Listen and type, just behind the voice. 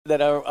that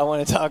I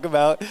want to talk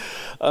about.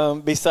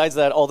 Besides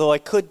that, although I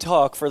could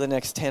talk for the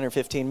next 10 or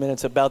 15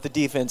 minutes about the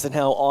defense and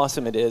how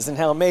awesome it is and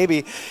how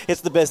maybe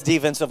it's the best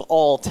defense of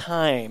all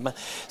time.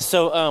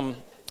 So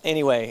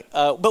anyway,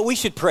 but we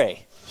should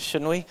pray,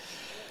 shouldn't we?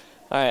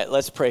 All right,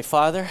 let's pray.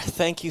 Father,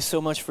 thank you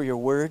so much for your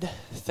word.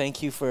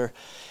 Thank you for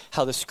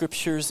how the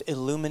scriptures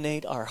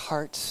illuminate our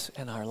hearts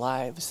and our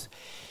lives.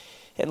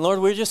 And Lord,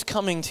 we're just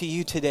coming to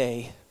you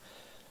today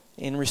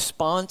in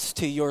response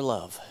to your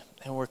love.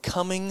 And we're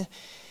coming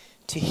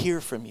to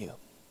hear from you.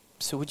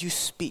 So would you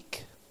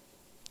speak?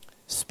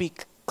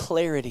 Speak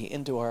clarity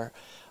into our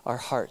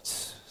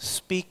hearts.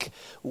 Speak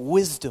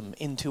wisdom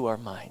into our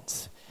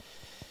minds.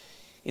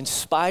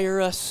 Inspire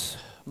us,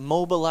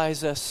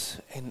 mobilize us,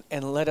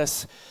 and let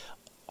us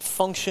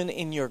function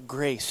in your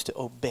grace to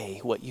obey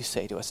what you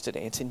say to us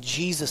today. It's in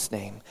Jesus'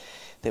 name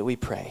that we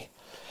pray.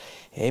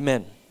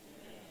 Amen.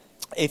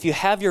 If you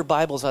have your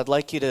Bibles, I'd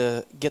like you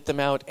to get them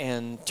out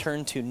and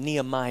turn to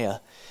Nehemiah.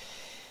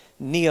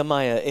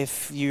 Nehemiah,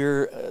 if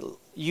you're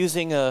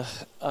using a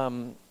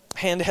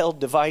handheld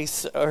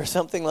device or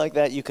something like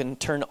that, you can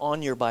turn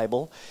on your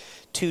Bible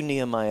to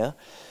Nehemiah.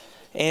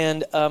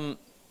 And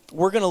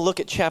we're going to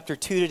look at chapter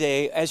 2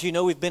 today. As you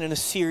know, we've been in a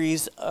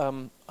series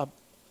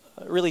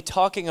really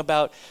talking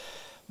about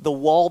the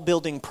wall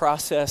building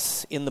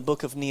process in the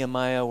book of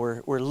Nehemiah.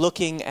 We're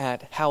looking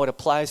at how it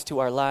applies to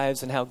our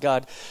lives and how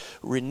God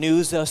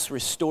renews us,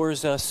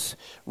 restores us,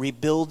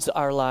 rebuilds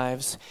our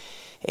lives.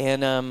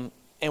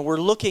 And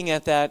we're looking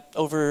at that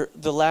over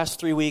the last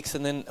 3 weeks,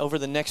 and then over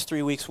the next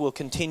 3 weeks we'll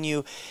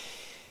continue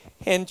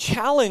and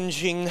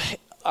challenging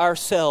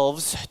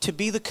ourselves to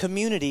be the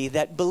community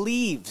that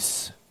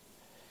believes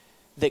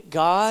that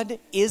God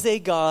is a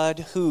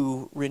God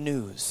who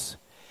renews,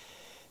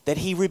 that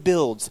he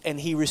rebuilds and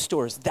he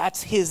restores.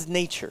 That's his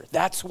nature.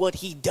 That's what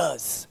he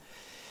does.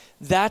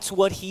 That's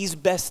what he's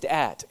best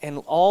at. And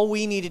all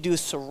we need to do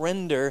is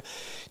surrender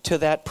to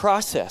that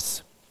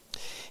process.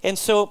 And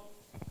so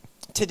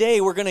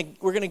today we're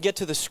gonna get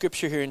to the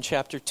scripture here in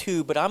chapter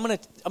 2, but I'm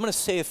gonna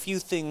say a few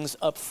things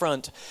up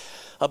front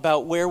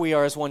about where we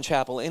are as One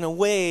Chapel. In a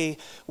way,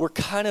 we're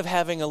kind of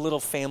having a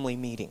little family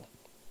meeting.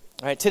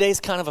 All right, today's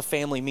kind of a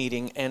family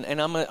meeting, and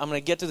I'm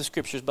gonna get to the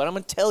scriptures, but I'm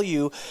gonna tell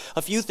you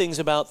a few things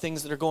about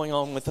things that are going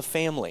on with the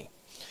family.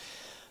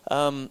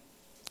 I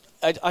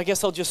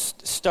guess I'll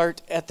just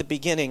start at the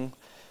beginning.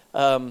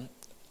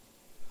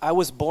 I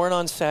was born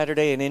on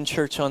Saturday and in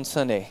church on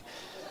Sunday.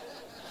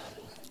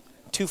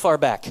 Too far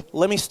back.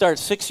 Let me start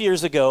 6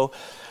 years ago.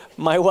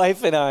 My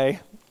wife and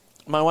I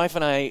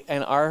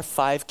and our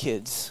 5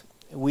 kids,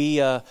 we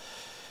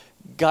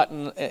got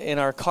in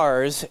our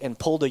cars and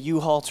pulled a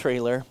U-Haul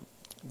trailer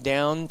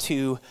down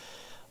to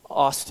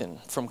Austin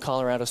from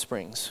Colorado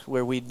Springs,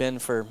 where we'd been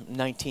for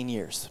 19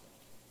 years.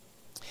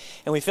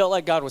 And we felt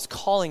like God was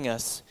calling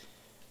us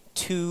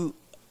to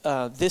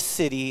this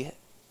city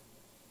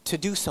to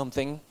do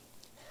something,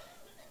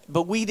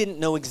 but we didn't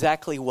know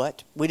exactly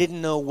what. We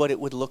didn't know what it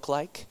would look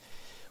like.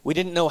 We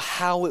didn't know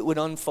how it would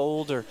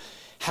unfold or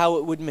how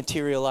it would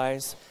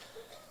materialize.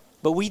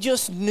 But we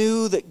just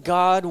knew that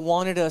God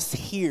wanted us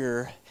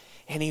here,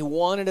 and he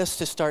wanted us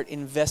to start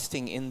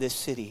investing in this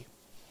city.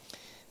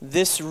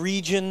 This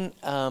region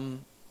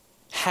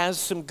has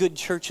some good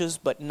churches,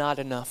 but not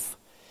enough.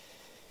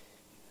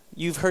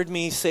 You've heard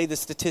me say the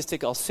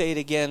statistic. I'll say it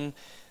again.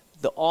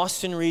 The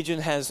Austin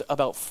region has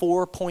about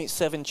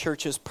 4.7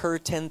 churches per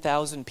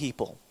 10,000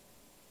 people.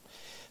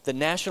 The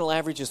national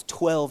average is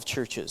 12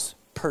 churches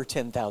per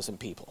 10,000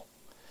 people.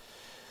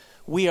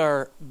 We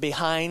are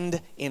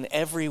behind in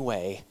every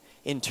way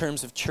in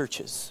terms of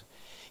churches,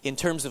 in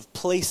terms of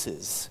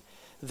places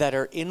that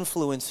are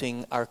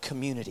influencing our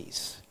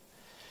communities.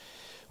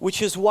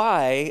 Which is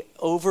why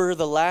over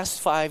the last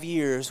 5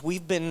 years we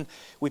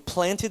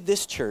planted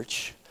this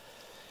church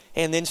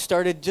and then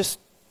started just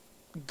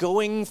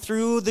going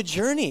through the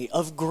journey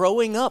of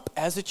growing up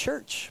as a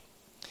church.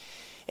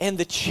 And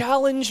the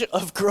challenge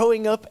of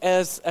growing up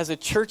as a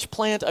church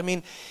plant, I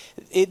mean,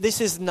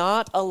 this is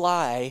not a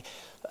lie.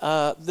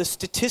 The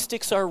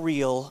statistics are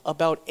real.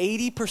 About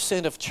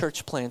 80% of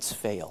church plants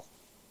fail.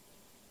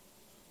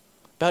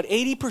 About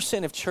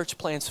 80% of church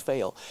plants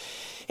fail.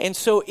 And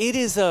so it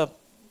is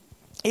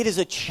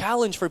a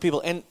challenge for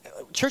people. And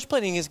church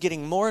planting is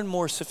getting more and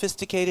more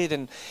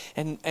sophisticated,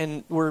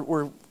 and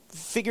we're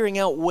figuring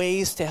out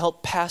ways to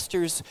help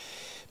pastors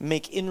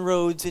make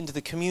inroads into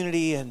the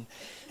community, and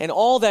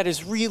all that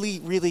is really,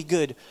 really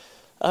good.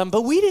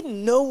 But we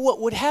didn't know what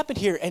would happen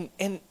here,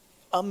 and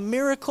a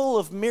miracle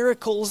of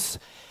miracles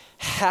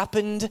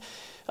happened.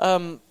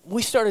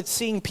 We started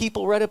seeing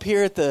people right up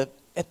here at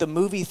the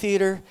movie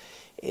theater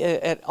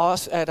at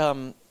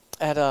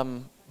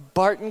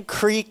Barton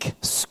Creek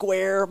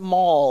Square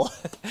Mall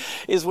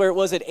is where it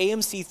was at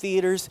AMC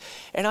Theaters.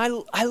 And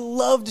I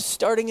loved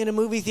starting in a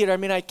movie theater. I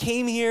mean, I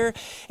came here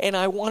and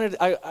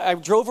I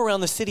drove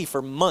around the city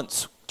for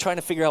months trying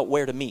to figure out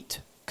where to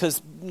meet,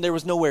 because there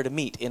was nowhere to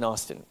meet in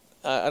Austin.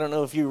 I don't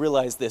know if you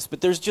realize this,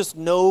 but there's just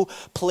no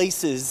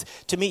places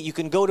to meet. You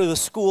can go to a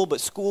school,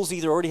 but schools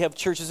either already have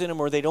churches in them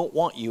or they don't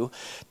want you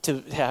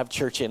to have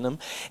church in them.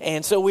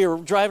 And so we were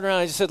driving around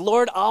and I just said,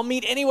 Lord, I'll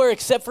meet anywhere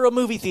except for a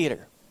movie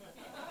theater.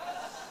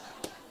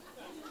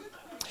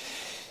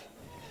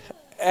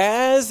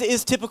 As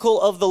is typical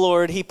of the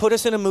Lord, he put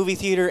us in a movie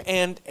theater,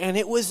 and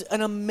it was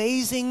an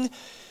amazing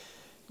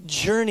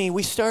journey.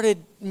 We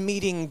started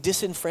meeting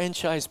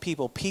disenfranchised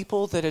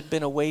people that had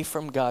been away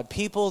from God,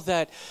 people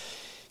that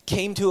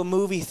came to a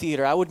movie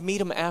theater. I would meet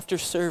them after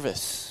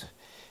service.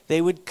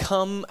 They would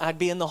come, I'd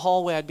be in the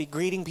hallway, I'd be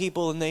greeting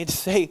people, and they'd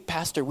say,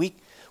 Pastor, we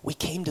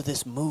came to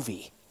this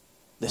movie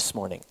this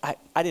morning. I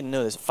didn't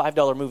know this.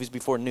 $5 movies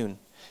before noon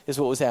is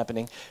what was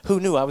happening. Who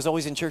knew? I was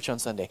always in church on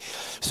Sunday.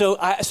 So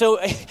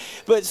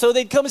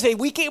they'd come and say,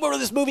 we came over to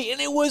this movie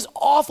and it was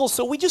awful.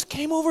 So we just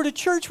came over to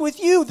church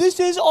with you. This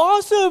is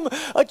awesome.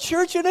 A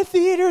church and a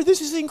theater.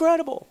 This is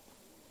incredible.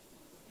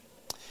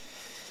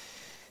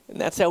 And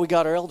that's how we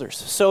got our elders.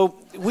 So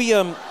we,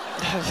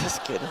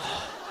 just kidding.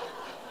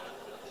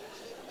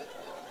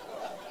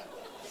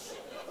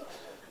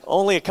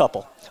 Only a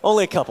couple.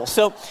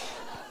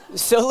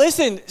 So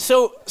listen,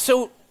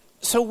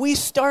 so we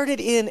started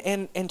in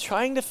and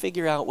trying to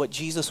figure out what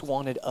Jesus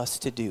wanted us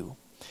to do.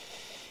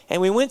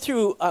 And we went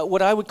through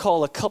what I would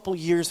call a couple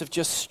years of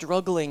just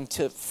struggling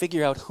to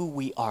figure out who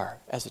we are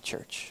as a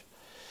church.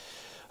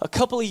 A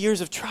couple of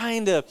years of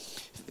trying to,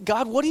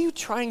 God, what are you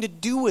trying to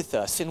do with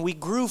us? And we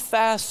grew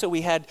fast, so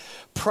we had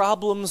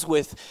problems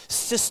with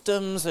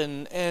systems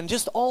and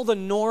just all the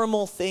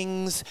normal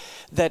things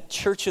that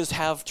churches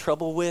have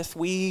trouble with.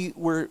 We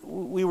were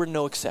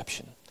no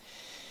exception.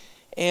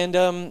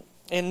 And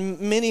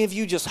many of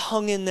you just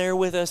hung in there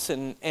with us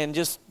and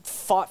just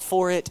fought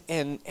for it,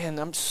 and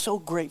I'm so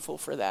grateful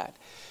for that.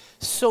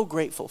 So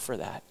grateful for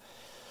that.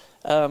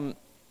 And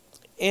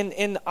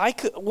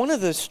one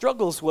of the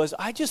struggles was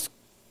I just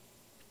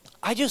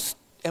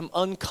am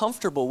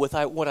uncomfortable with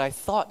what I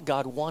thought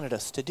God wanted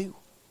us to do.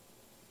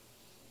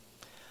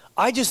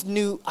 I just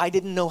knew I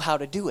didn't know how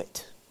to do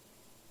it.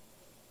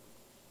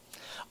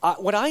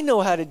 What I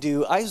know how to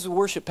do, I was a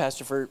worship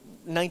pastor for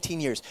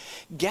 19 years.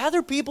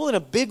 Gather people in a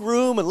big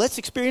room and let's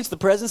experience the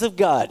presence of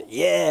God.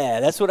 Yeah,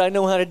 that's what I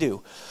know how to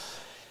do.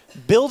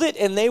 Build it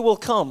and they will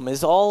come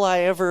is all I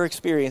ever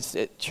experienced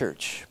at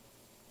church.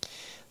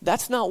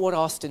 That's not what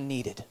Austin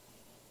needed.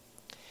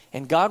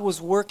 And God was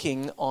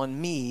working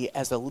on me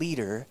as a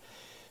leader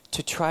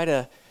to try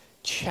to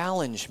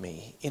challenge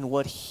me in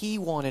what he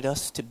wanted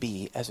us to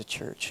be as a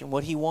church and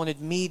what he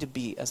wanted me to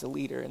be as a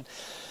leader.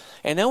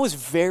 And that was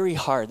very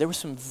hard. There were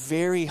some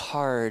very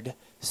hard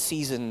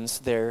seasons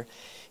there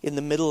in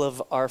the middle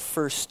of our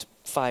first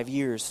 5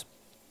 years.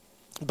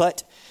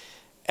 But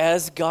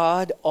as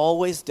God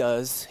always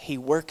does, he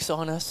works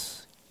on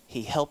us,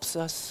 he helps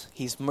us,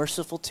 he's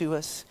merciful to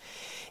us,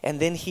 and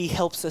then he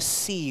helps us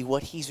see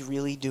what he's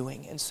really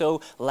doing. And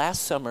so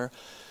last summer,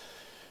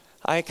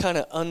 I kind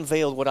of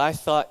unveiled what I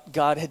thought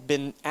God had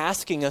been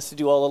asking us to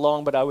do all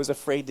along, but I was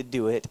afraid to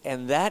do it.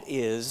 And that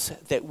is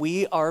that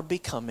we are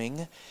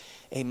becoming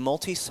a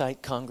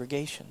multi-site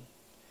congregation.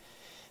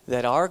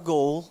 That our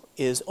goal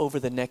is over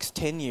the next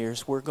 10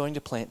 years, we're going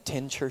to plant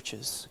 10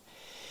 churches.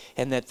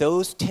 And that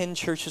those 10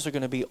 churches are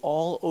going to be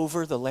all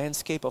over the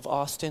landscape of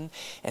Austin,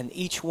 and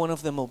each one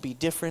of them will be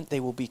different. They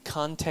will be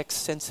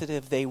context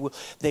sensitive. They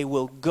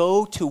will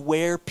go to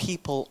where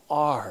people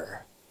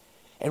are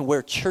and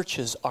where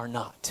churches are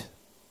not.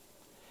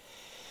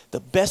 The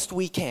best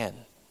we can.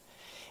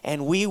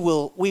 And we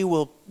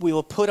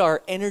will put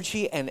our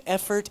energy and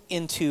effort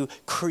into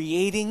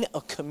creating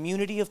a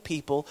community of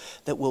people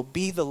that will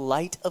be the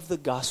light of the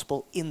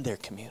gospel in their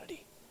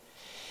community.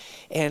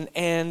 And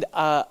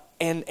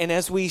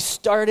as we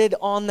started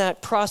on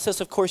that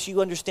process, of course,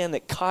 you understand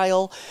that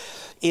Kyle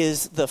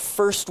is the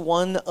first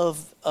one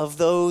of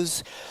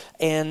those,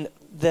 and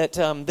that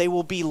they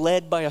will be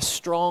led by a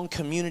strong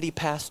community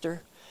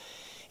pastor,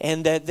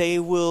 and that they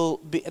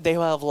will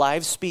have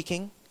live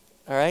speaking.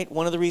 All right,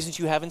 one of the reasons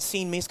you haven't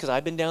seen me is because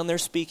I've been down there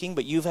speaking,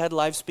 but you've had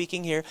live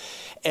speaking here.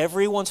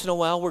 Every once in a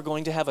while, we're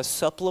going to have a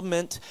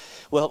supplement.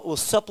 Well, we'll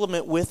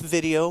supplement with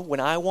video. When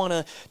I want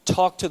to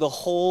talk to the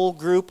whole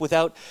group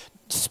without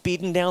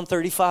speeding down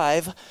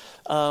 35,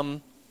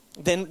 then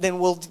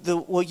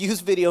we'll use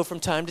video from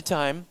time to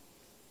time.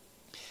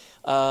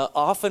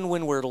 Often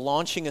when we're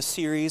launching a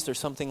series or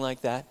something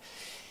like that.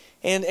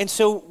 And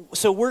so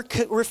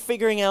we're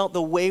figuring out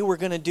the way we're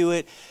going to do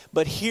it,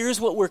 but here's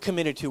what we're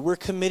committed to. We're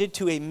committed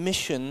to a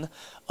mission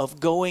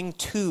of going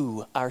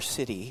to our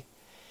city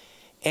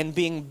and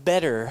being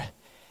better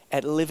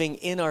at living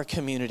in our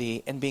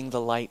community and being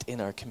the light in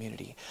our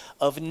community,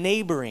 of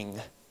neighboring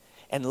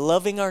and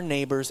loving our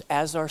neighbors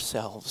as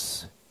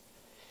ourselves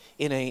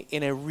in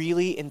a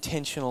really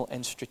intentional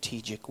and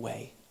strategic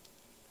way.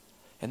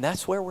 And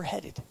that's where we're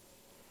headed.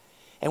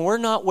 And we're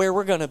not where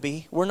we're going to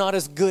be. We're not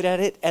as good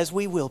at it as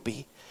we will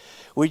be.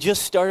 We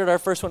just started our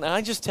first one. And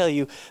I just tell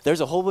you,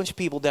 there's a whole bunch of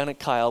people down at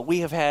Kyle. We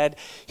have had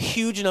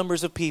huge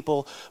numbers of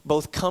people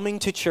both coming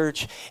to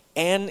church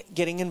and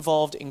getting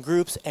involved in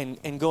groups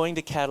and going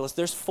to Catalyst.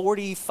 There's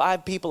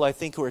 45 people, I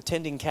think, who are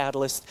attending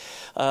Catalyst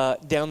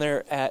down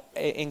there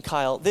in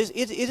Kyle.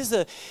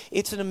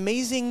 It's an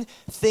amazing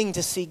thing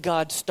to see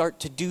God start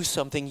to do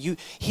something.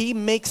 He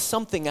makes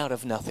something out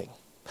of nothing.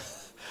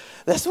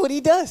 That's what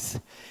he does.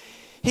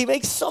 He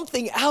makes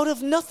something out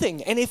of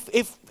nothing. And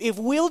if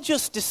we'll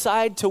just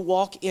decide to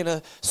walk in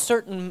a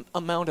certain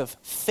amount of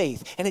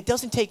faith, and it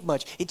doesn't take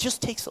much, it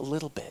just takes a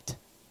little bit.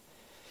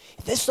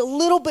 Just a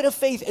little bit of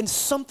faith and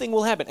something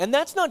will happen. And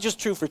that's not just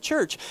true for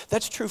church,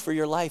 that's true for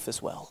your life as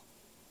well.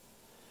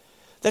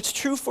 That's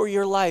true for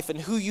your life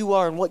and who you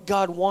are and what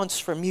God wants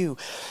from you.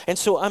 And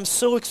so I'm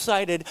so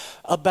excited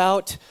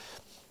about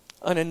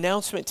an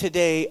announcement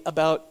today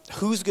about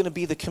who's going to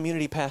be the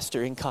community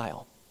pastor in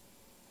Kyle.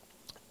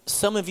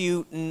 Some of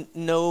you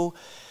know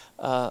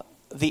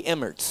the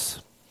Emmerts.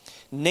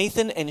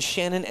 Nathan and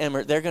Shannon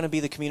Emmert, they're going to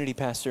be the community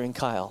pastor in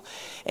Kyle.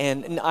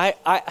 And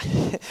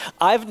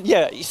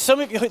some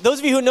of you, those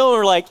of you who know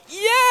are like,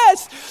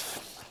 yes!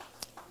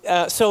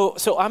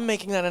 So I'm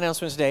making that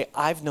announcement today.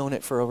 I've known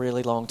it for a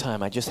really long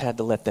time. I just had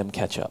to let them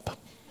catch up.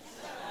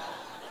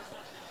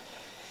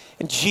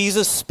 And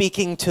Jesus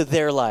speaking to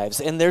their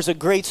lives. And there's a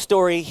great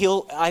story.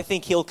 I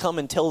think he'll come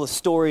and tell the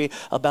story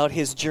about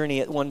his journey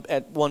at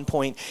one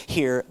point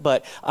here.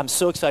 But I'm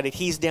so excited.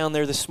 He's down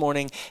there this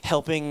morning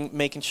helping,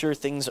 making sure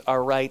things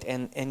are right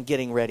and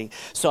getting ready.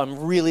 So I'm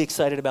really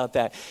excited about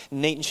that.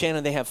 Nate and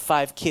Shannon, they have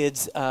 5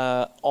 kids,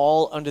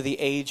 all under the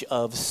age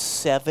of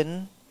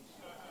 7.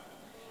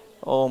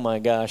 Oh my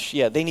gosh.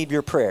 Yeah, they need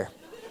your prayer.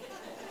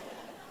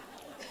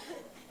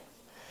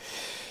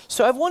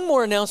 So I have one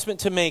more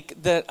announcement to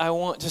make that I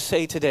want to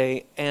say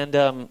today.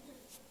 And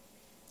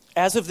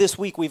as of this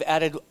week, we've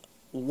added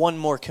one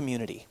more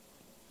community.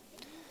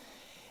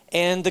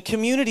 And the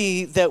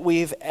community that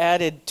we've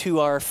added to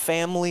our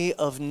family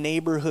of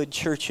neighborhood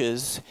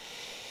churches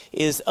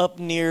is up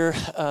near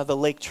the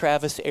Lake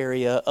Travis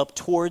area, up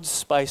towards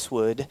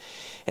Spicewood.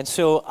 And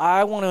so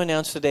I want to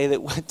announce today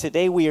that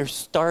today we are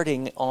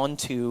starting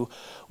onto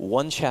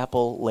One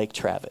Chapel Lake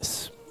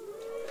Travis.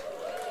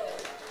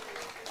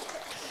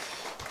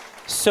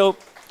 So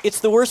it's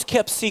the worst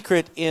kept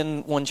secret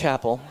in One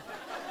Chapel.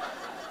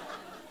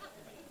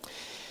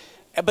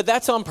 But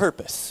that's on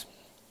purpose.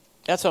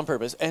 That's on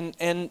purpose.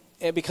 And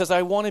because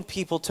I wanted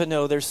people to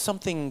know there's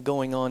something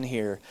going on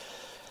here.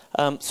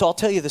 So I'll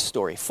tell you the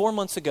story. 4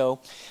 months ago,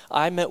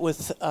 I met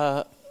with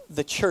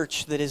the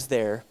church that is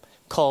there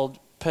called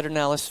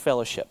Pedernales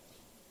Fellowship.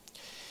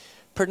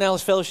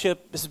 Pedernales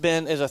Fellowship is a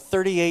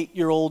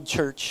 38-year-old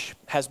church,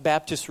 has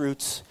Baptist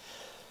roots,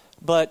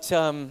 but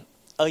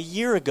a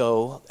year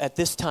ago, at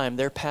this time,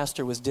 their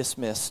pastor was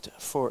dismissed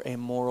for a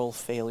moral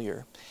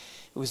failure.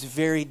 It was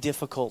very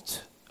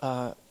difficult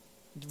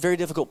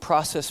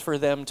process for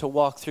them to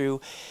walk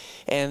through.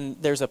 And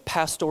there's a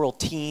pastoral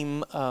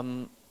team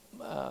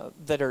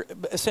that are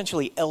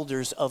essentially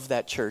elders of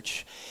that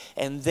church.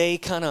 And they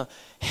kind of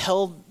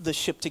held the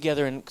ship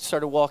together and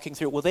started walking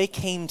through. Well, they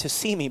came to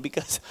see me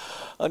because,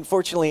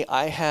 unfortunately,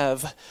 I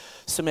have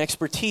some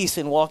expertise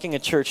in walking a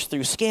church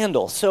through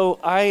scandal. So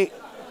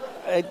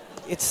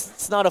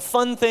it's not a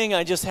fun thing.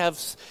 I just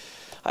have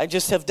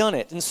done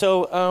it. And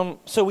so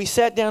we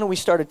sat down and we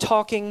started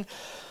talking,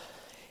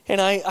 and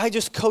I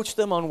just coached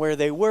them on where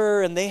they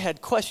were, and they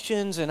had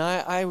questions, and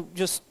I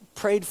just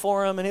prayed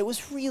for them, and it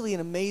was really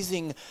an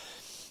amazing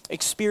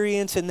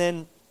experience. And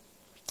then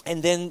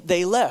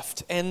they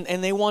left, and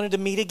they wanted to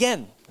meet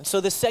again. And so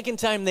the second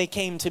time they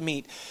came to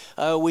meet,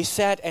 we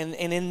sat, and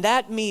in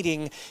that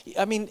meeting,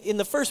 I mean, in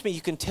the first meeting,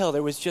 you can tell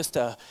there was just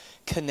a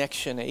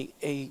connection,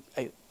 a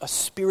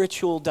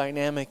spiritual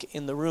dynamic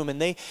in the room.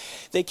 And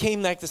they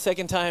came back the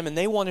second time, and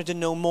they wanted to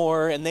know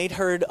more, and they'd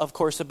heard, of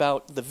course,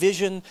 about the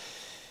vision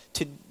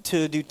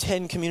to do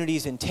 10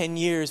 communities in 10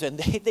 years. And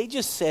they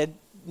just said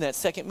in that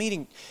second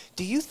meeting,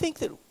 do you think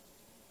that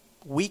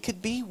we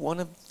could be one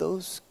of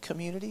those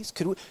communities?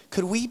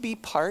 Could we be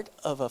part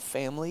of a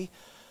family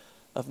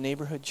of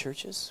neighborhood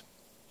churches?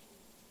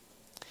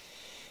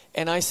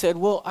 And I said,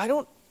 well, I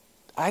don't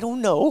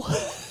know.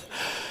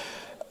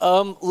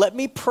 Let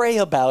me pray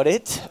about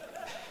it.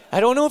 I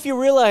don't know if you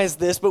realize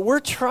this, but we're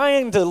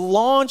trying to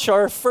launch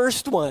our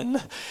first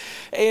one.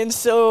 And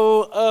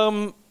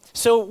so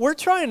we're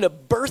trying to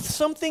birth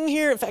something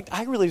here. In fact,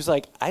 I really was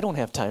like, I don't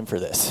have time for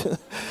this.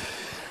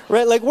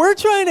 Right? Like, we're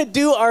trying to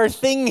do our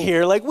thing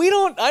here. Like,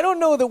 I don't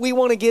know that we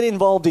want to get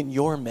involved in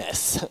your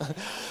mess.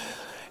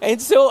 And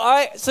so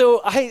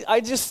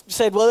I just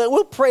said, well,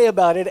 we'll pray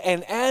about it.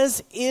 And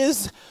as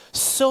is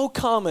so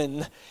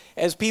common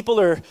as people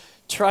are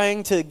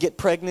trying to get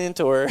pregnant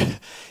or,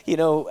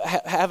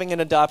 having an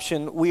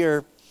adoption, we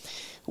are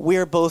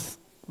both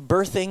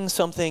birthing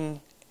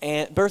something,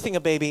 and birthing a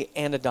baby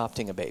and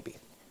adopting a baby.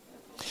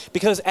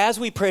 Because as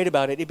we prayed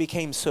about it, it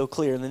became so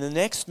clear. And then the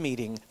next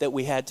meeting that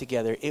we had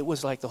together, it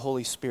was like the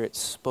Holy Spirit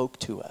spoke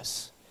to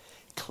us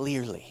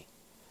clearly.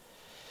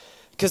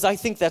 Because I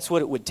think that's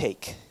what it would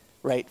take.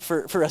 right,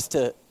 for us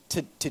to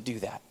do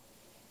that.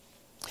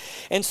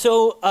 And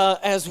so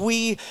as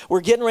we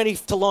were getting ready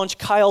to launch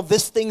Kyle,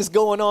 this thing's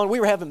going on. We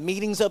were having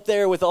meetings up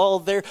there with all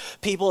of their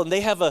people, and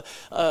they have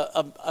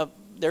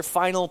their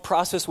final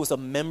process was a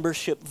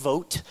membership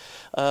vote.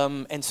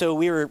 And so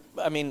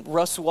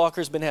Russ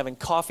Walker's been having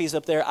coffees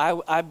up there.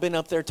 I've been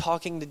up there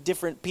talking to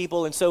different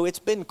people. And so it's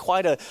been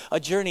quite a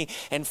journey.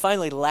 And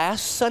finally,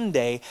 last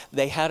Sunday,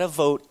 they had a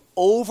vote.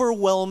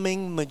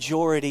 Overwhelming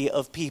majority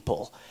of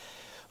people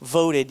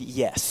voted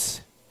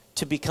yes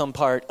to become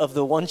part of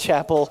the One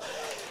Chapel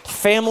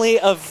family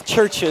of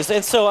churches.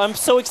 And so I'm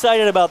so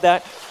excited about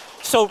that.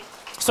 So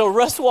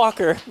Russ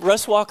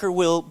Walker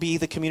will be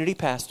the community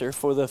pastor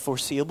for the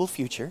foreseeable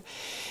future.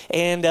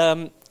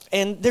 And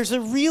there's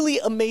a really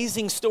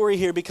amazing story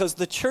here, because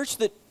the church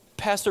that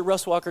Pastor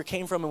Russ Walker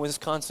came from in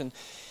Wisconsin,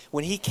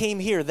 when he came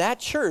here, that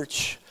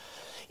church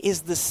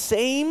is the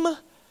same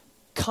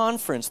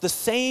conference, the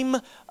same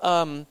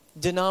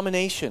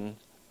denomination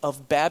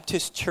of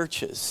Baptist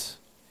churches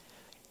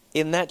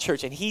in that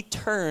church. And he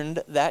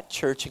turned that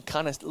church and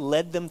kind of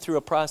led them through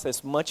a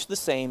process much the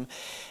same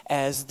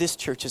as this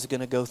church is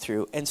going to go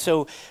through. And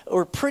so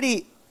we're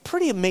pretty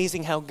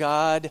amazing how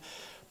God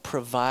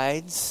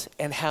provides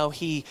and how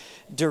he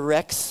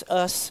directs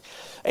us.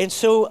 And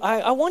so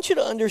I want you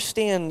to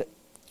understand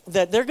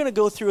that they're going to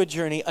go through a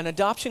journey. An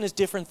adoption is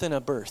different than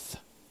a birth.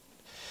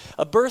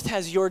 A birth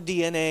has your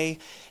DNA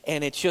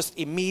and it's just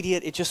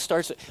immediate. It just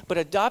starts. But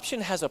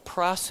adoption has a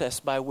process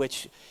by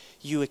which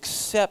you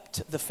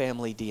accept the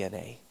family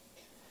DNA.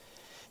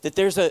 That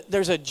there's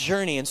a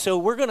journey. And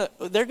so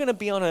they're gonna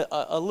be on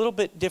a little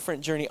bit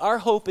different journey. Our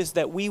hope is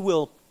that we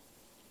will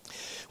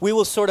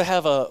sort of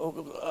have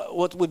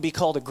what would be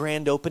called a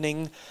grand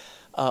opening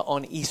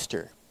on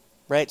Easter.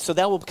 Right? So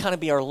that will kind of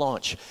be our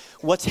launch.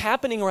 What's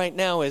happening right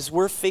now is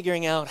we're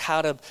figuring out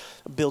how to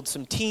build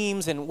some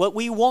teams, and what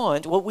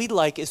we'd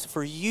like is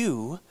for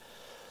you,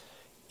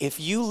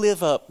 if you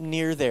live up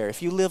near there,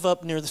 if you live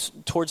up near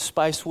towards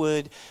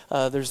Spicewood,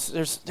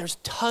 there's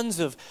tons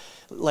of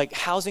like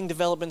housing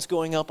developments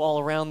going up all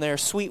around there.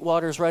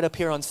 Sweetwater's right up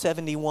here on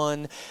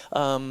 71.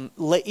 Even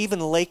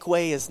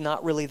Lakeway is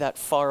not really that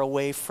far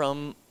away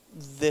from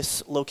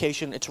this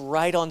location. It's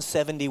right on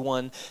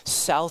 71,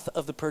 south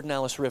of the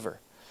Pedernales River.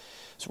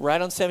 It's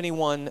right on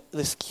 71,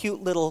 this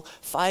cute little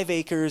 5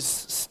 acres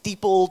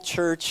steeple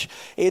church.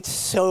 It's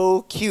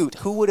so cute.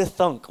 Who would have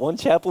thunk One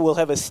Chapel will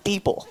have a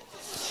steeple?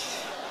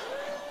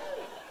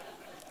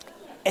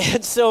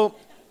 And so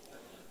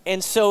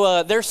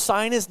their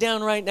sign is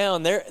down right now,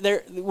 and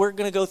we're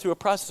going to go through a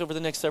process over the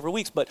next several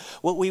weeks. But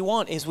what we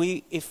want is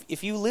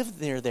if you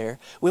live near there,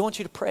 we want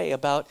you to pray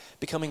about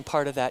becoming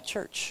part of that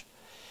church,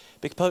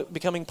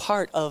 becoming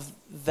part of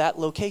that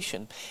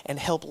location, and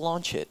help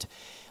launch it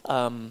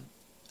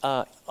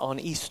on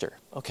Easter.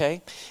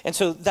 Okay, and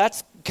so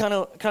that's kind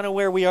of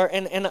where we are.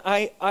 And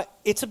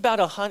it's about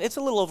it's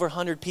a little over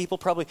 100 people,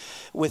 probably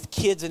with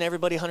kids and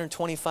everybody,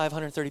 125,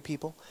 130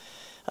 people.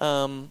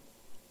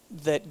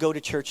 That go to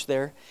church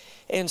there.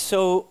 And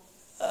so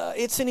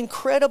it's an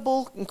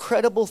incredible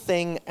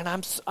thing, and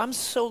I'm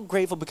so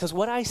grateful, because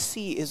what I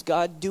see is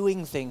God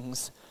doing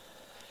things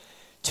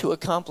to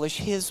accomplish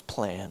his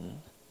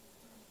plan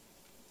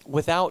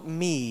without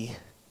me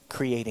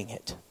creating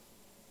it.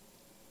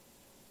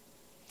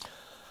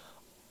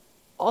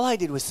 All I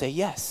did was say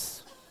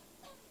yes.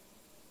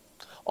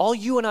 All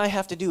you and I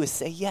have to do is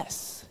say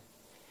yes,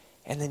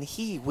 and then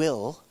he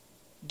will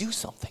do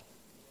something.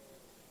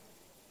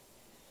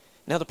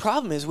 Now the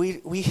problem is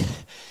we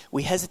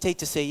hesitate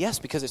to say yes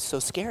because it's so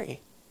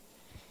scary.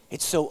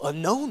 It's so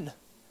unknown.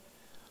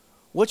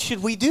 What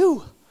should we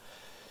do?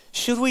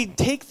 Should we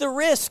take the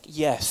risk?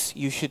 Yes,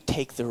 you should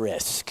take the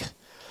risk.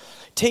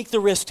 Take the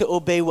risk to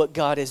obey what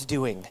God is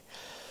doing.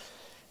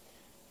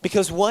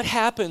 Because what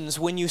happens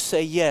when you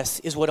say yes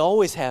is what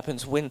always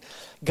happens when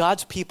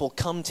God's people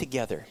come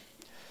together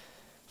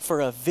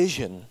for a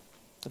vision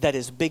that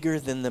is bigger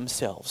than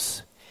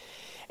themselves.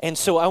 And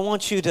so I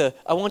want you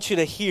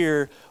to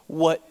hear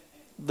what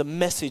the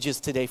message is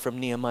today from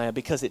Nehemiah,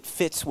 because it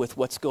fits with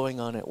what's going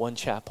on at One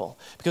Chapel.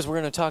 Because we're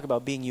going to talk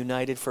about being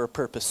united for a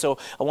purpose. So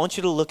I want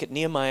you to look at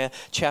Nehemiah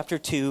chapter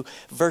 2,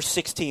 verse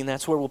 16.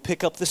 That's where we'll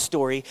pick up the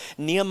story.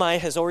 Nehemiah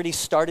has already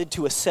started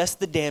to assess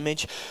the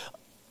damage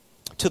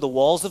to the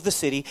walls of the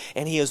city,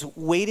 and he has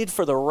waited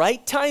for the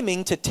right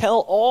timing to tell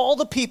all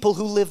the people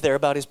who live there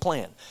about his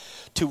plan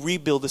to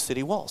rebuild the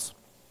city walls.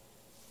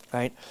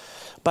 Right?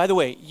 By the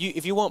way,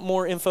 if you want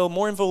more info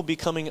will be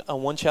coming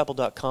on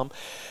onechapel.com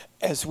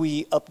as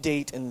we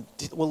update, and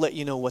we'll let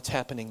you know what's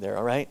happening there,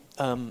 all right?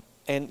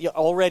 And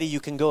already you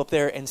can go up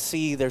there and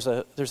see there's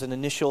some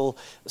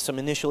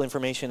initial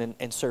information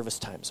and service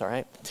times, all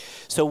right?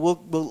 So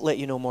we'll let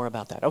you know more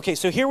about that. Okay,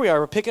 so here we are.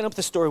 We're picking up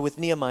the story with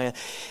Nehemiah,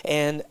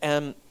 and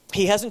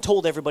he hasn't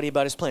told everybody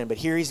about his plan, but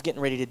here he's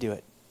getting ready to do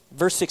it.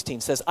 Verse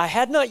 16 says, I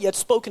had not yet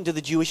spoken to the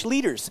Jewish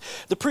leaders,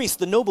 the priests,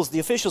 the nobles, the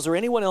officials, or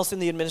anyone else in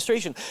the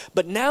administration.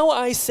 But now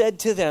I said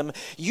to them,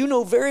 you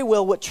know very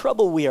well what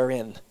trouble we are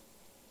in.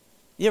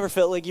 You ever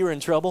felt like you were in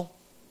trouble?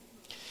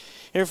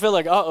 You ever feel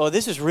like, uh-oh,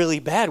 this is really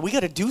bad. We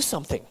got to do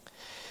something.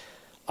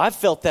 I've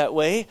felt that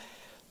way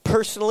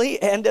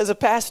personally and as a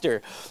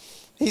pastor.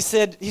 He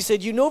said,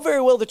 you know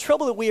very well the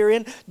trouble that we are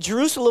in.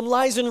 Jerusalem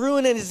lies in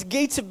ruin and its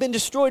gates have been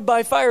destroyed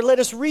by fire. Let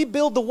us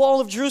rebuild the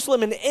wall of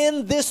Jerusalem and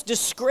end this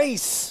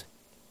disgrace.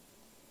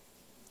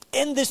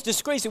 End this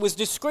disgrace. It was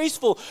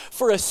disgraceful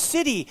for a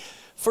city,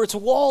 for its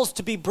walls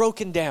to be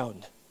broken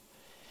down.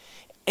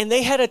 And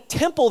they had a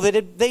temple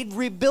they'd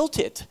rebuilt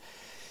it.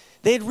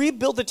 They had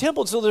rebuilt the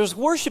temple, so there was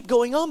worship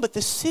going on, but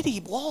the city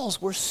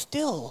walls were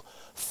still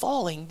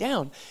falling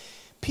down.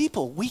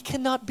 People, we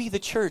cannot be the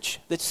church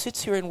that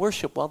sits here and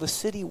worship while the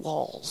city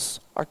walls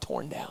are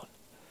torn down.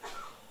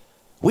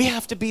 We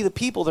have to be the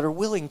people that are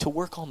willing to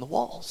work on the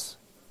walls.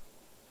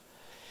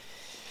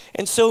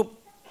 And so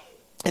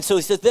he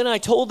says, then I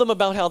told them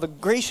about how the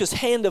gracious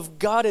hand of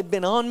God had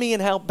been on me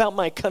and how about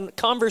my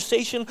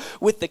conversation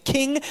with the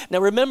king. Now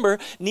remember,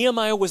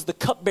 Nehemiah was the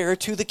cupbearer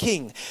to the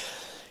king.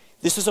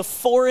 This is a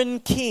foreign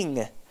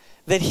king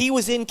that he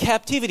was in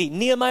captivity.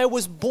 Nehemiah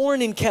was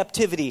born in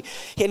captivity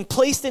and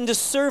placed into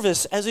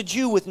service as a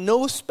Jew with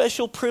no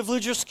special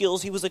privilege or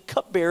skills. He was a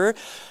cupbearer.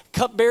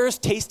 Cupbearers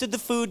tasted the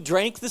food,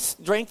 drank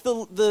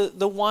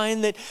the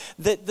wine that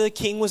the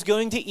king was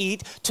going to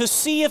eat to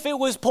see if it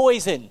was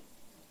poison.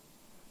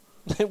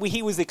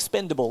 He was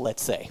expendable,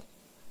 let's say.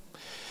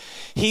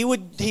 He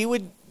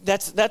would.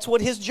 That's what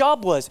his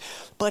job was.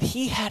 But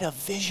he had a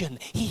vision.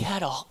 He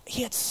had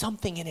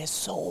something in his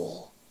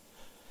soul.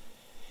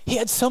 He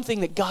had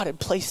something that God had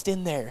placed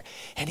in there,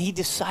 and he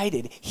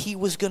decided he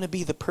was going to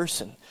be the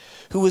person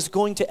who was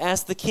going to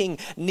ask the king.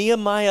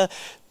 Nehemiah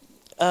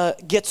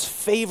gets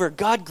favor.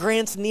 God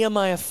grants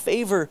Nehemiah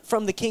favor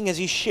from the king as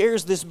he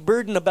shares this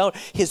burden about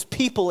his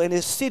people and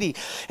his city.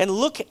 And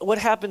look what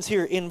happens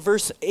here in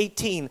verse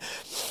 18.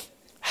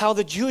 How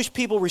the Jewish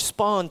people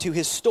respond to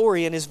his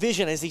story and his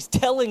vision as he's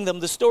telling them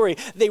the story.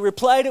 They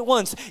replied at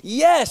once,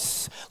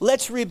 yes,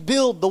 let's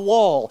rebuild the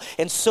wall.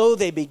 And so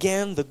they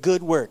began the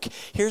good work.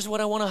 Here's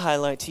what I want to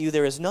highlight to you.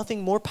 There is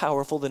nothing more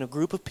powerful than a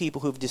group of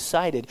people who've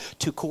decided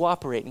to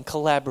cooperate and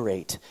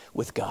collaborate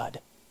with God.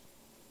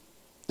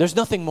 There's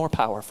nothing more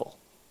powerful.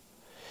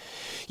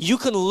 You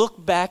can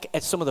look back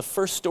at some of the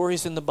first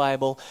stories in the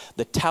Bible.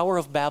 The Tower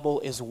of Babel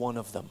is one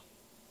of them.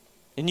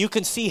 And you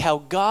can see how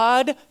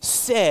God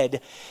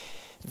said,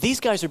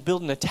 these guys are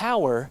building a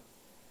tower,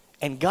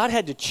 and God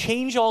had to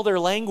change all their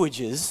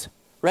languages,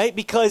 right?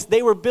 Because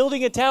they were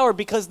building a tower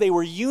because they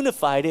were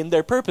unified in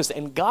their purpose.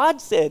 And God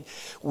said,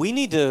 we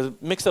need to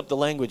mix up the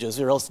languages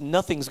or else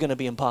nothing's going to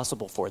be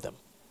impossible for them.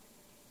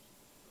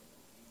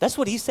 That's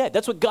what he said.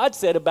 That's what God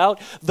said about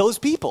those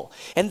people.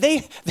 And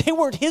they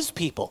weren't his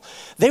people.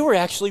 They were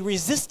actually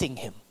resisting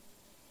him.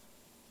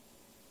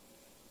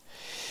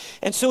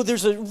 And so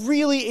there's a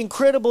really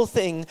incredible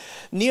thing.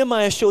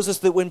 Nehemiah shows us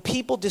that when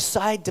people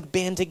decide to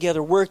band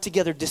together, work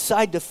together,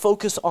 decide to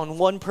focus on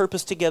one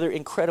purpose together,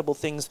 incredible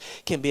things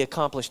can be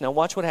accomplished. Now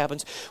watch what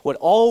happens. What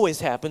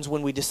always happens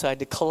when we decide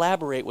to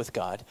collaborate with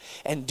God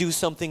and do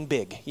something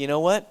big. You know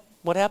what?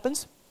 What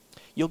happens?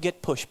 You'll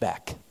get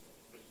pushback.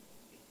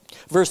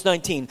 Verse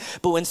 19,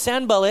 but when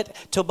Sanballat,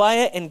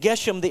 Tobiah, and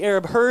Geshem the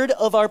Arab heard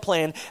of our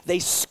plan, they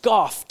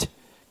scoffed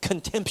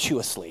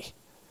contemptuously.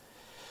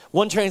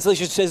 One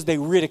translation says they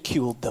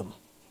ridiculed them.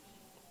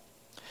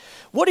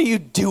 What are you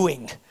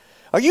doing?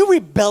 Are you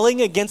rebelling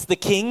against the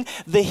king?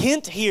 The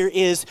hint here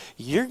is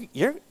you're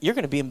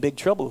going to be in big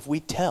trouble if we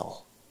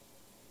tell.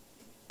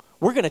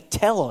 We're going to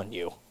tell on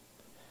you.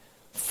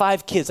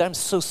 5 kids. I'm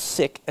so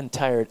sick and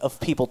tired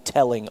of people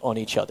telling on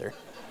each other.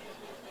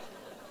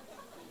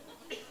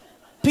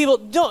 People,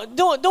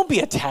 don't be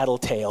a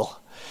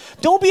tattletale.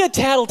 Don't be a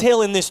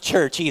tattletale in this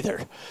church either.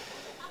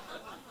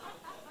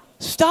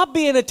 Stop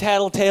being a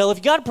tattletale. If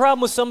you got a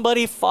problem with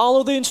somebody,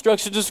 follow the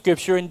instructions of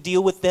Scripture and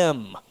deal with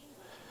them.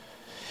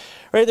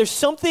 Right? There's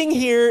something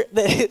here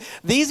that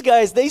these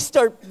guys, they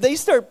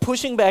start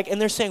pushing back and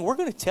they're saying, we're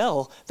going to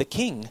tell the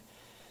king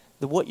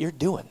what you're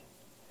doing.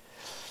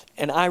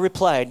 And I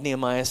replied,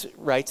 Nehemiah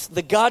writes,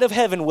 the God of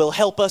heaven will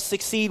help us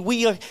succeed.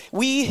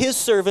 We, his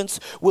servants,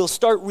 will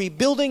start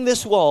rebuilding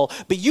this wall,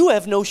 but you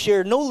have no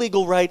share, no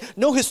legal right,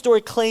 no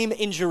historic claim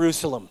in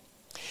Jerusalem.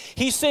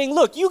 He's saying,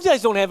 look, you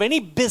guys don't have any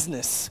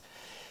business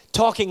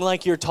talking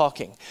like you're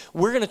talking.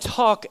 We're going to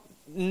talk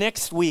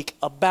next week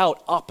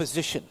about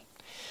opposition.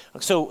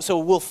 So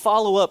we'll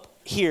follow up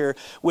here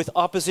with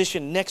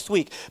opposition next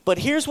week. But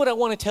here's what I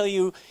want to tell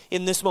you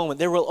in this moment.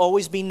 There will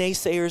always be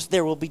naysayers.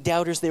 There will be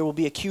doubters. There will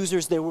be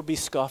accusers. There will be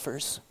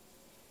scoffers.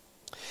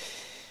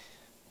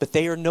 But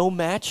they are no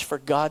match for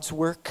God's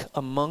work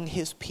among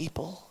his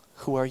people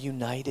who are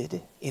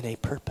united in a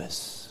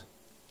purpose.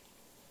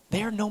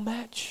 They are no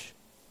match.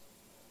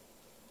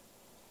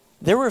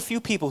 There were a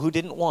few people who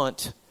didn't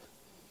want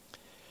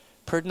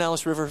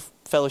Pedernales River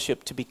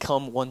Fellowship to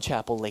become One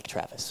Chapel Lake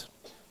Travis.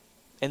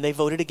 And they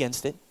voted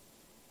against it.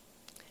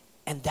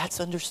 And that's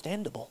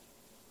understandable.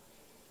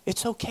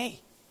 It's okay.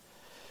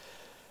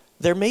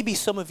 There may be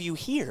some of you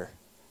here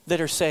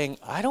that are saying,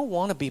 I don't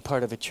want to be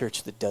part of a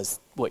church that does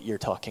what you're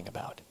talking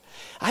about.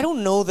 I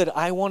don't know that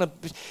I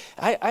want to,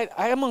 I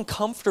am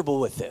uncomfortable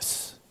with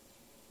this.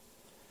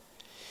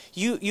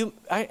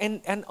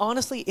 And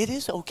honestly, it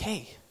is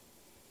okay.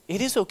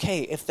 It is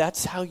okay if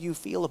that's how you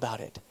feel about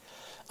it.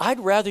 I'd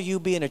rather you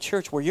be in a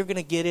church where you're going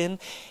to get in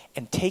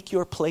and take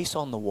your place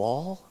on the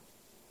wall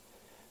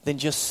than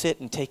just sit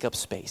and take up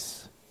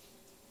space.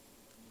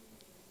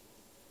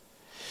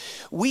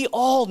 We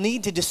all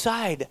need to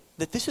decide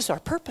that this is our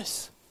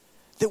purpose.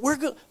 That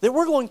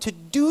we're going to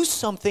do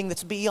something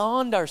that's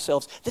beyond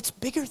ourselves, that's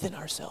bigger than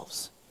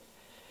ourselves.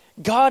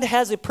 God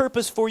has a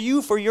purpose for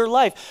you, for your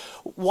life.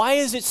 Why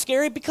is it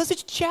scary? Because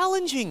it's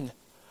challenging.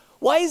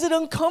 Why is it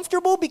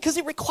uncomfortable? Because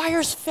it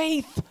requires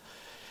faith.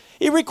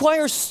 It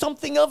requires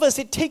something of us.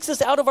 It takes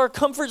us out of our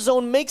comfort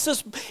zone, makes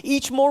us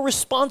each more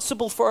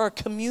responsible for our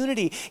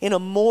community in a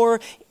more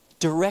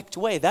direct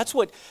way. That's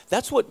what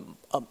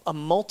a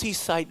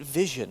multi-site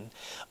vision,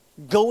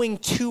 going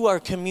to our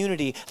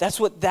community, that's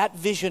what that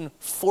vision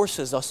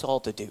forces us all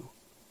to do.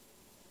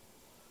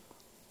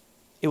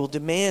 It will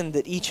demand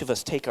that each of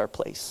us take our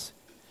place.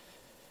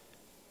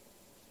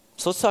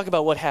 So let's talk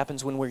about what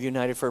happens when we're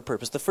united for a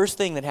purpose. The first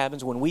thing that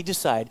happens when we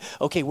decide,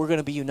 okay, we're going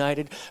to be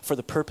united for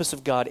the purpose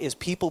of God, is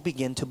people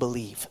begin to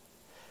believe.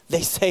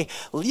 They say,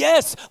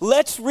 yes,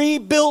 let's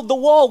rebuild the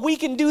wall. We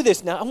can do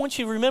this. Now, I want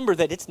you to remember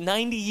that it's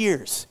 90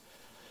 years.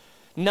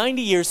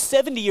 90 years,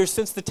 70 years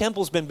since the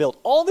temple's been built.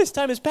 All this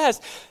time has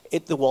passed.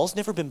 The wall's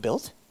never been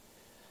built?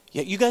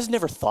 You guys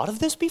never thought of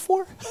this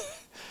before?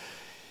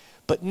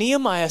 But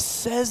Nehemiah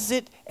says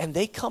it, and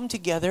they come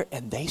together,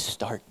 and they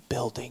start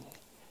building.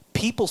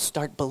 People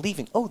start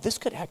believing, oh, this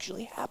could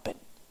actually happen.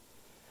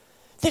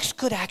 This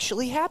could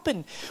actually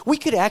happen. We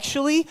could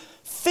actually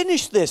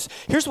finish this.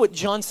 Here's what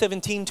John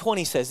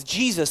 17:20 says.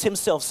 Jesus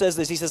himself says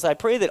this. He says, I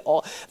pray that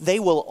they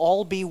will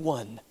all be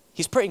one.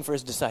 He's praying for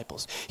his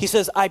disciples. He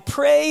says, I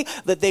pray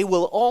that they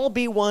will all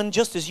be one,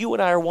 just as you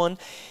and I are one,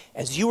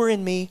 as you are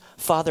in me,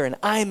 Father, and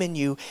I am in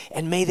you,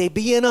 and may they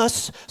be in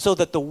us, so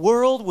that the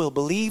world will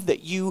believe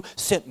that you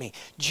sent me.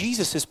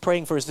 Jesus is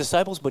praying for his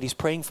disciples, but he's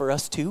praying for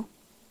us too.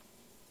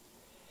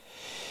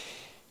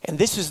 And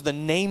this is the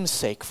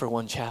namesake for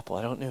One Chapel.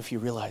 I don't know if you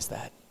realize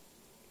that.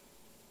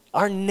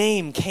 Our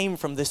name came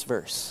from this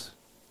verse.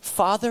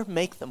 Father,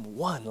 make them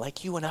one,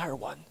 like you and I are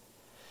one.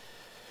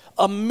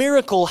 A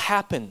miracle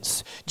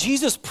happens.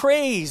 Jesus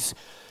prays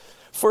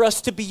for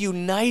us to be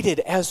united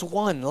as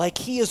one, like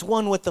he is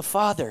one with the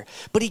Father.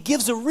 But he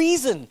gives a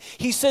reason.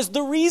 He says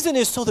the reason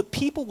is so that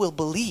people will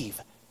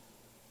believe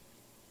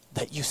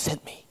that you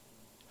sent me.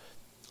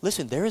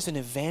 Listen, there is an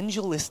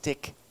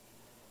evangelistic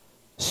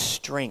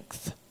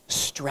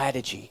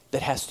strategy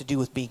that has to do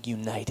with being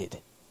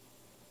united.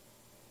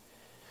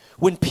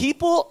 When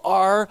people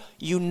are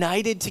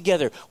united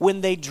together,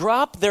 when they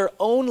drop their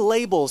own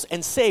labels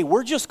and say,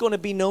 we're just going to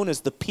be known as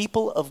the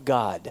people of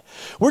God.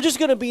 We're just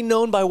going to be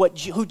known by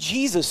who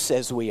Jesus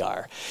says we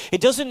are.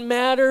 It doesn't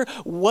matter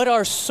what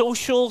our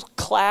social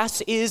class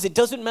is. It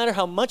doesn't matter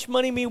how much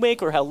money we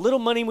make or how little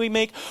money we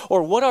make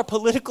or what our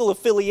political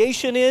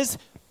affiliation is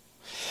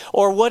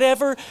or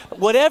whatever.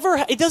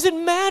 It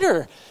doesn't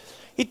matter.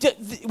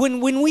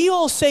 When we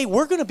all say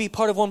we're going to be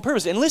part of one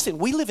purpose, and listen,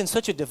 we live in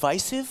such a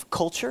divisive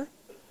culture.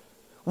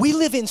 We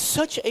live in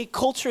such a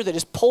culture that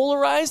is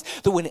polarized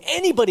that when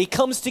anybody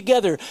comes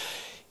together,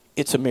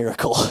 it's a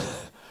miracle.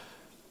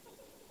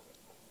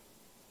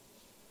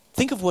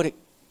 Think of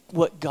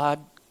what God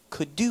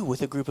could do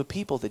with a group of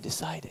people that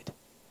decided.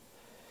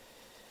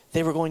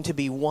 They were going to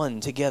be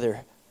one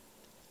together,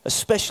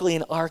 especially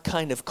in our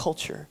kind of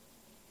culture.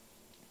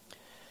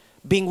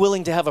 Being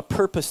willing to have a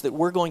purpose that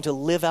we're going to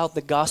live out the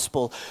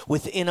gospel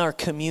within our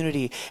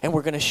community, and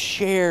we're going to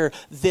share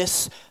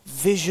this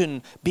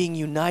vision, being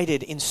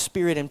united in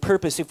spirit and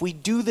purpose. If we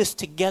do this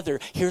together,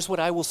 here's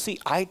what I will see.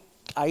 I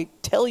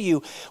tell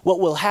you, what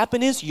will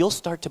happen is you'll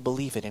start to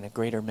believe it in a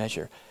greater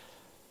measure.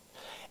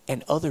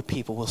 And other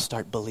people will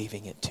start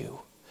believing it too.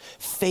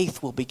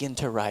 Faith will begin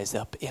to rise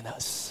up in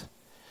us.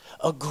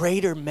 A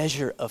greater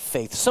measure of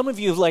faith. Some of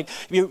you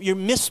you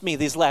missed me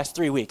these last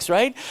 3 weeks,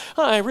 right?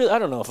 I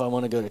don't know if I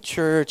want to go to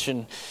church,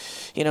 and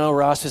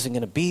Ross isn't going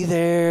to be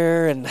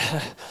there, and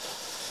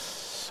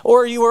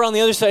or you were on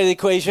the other side of the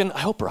equation.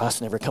 I hope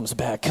Ross never comes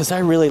back because I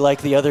really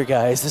like the other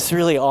guys. This is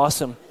really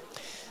awesome.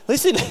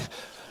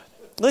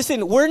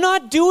 Listen, we're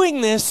not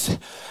doing this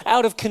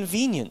out of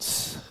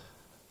convenience.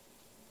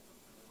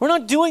 We're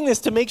not doing this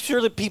to make sure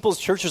that people's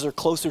churches are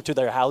closer to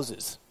their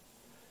houses.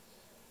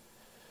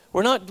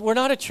 We're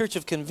not a church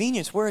of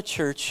convenience. We're a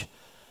church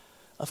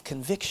of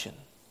conviction.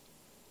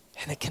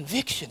 And the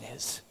conviction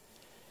is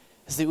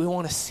that we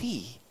want to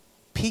see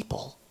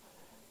people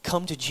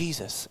come to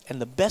Jesus.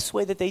 And the best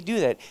way that they do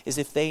that is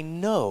if they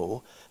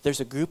know there's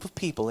a group of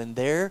people in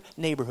their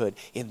neighborhood,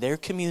 in their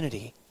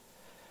community,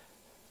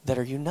 that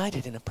are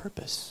united in a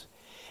purpose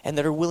and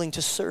that are willing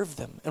to serve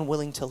them and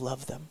willing to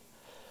love them.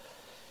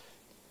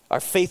 Our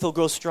faith will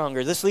grow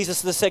stronger. This leads us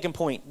to the second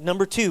point.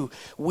 Number 2,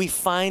 we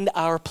find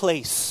our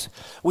place.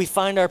 We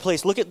find our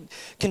place.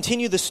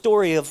 Continue the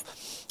story of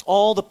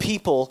all the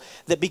people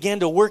that began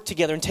to work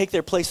together and take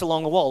their place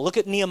along the wall. Look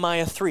at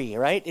Nehemiah 3,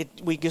 right?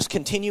 We just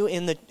continue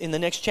in the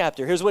next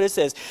chapter. Here's what it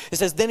says. It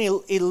says, then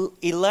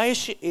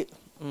Eliashib,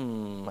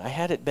 I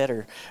had it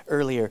better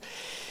earlier.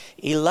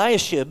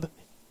 Eliashib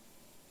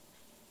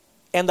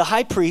and the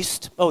high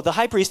priest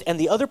and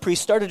the other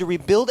priests started to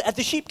rebuild at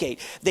the sheep gate.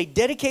 They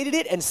dedicated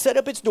it and set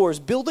up its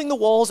doors, building the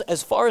walls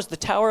as far as the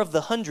Tower of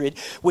the 100,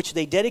 which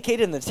they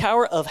dedicated in the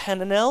Tower of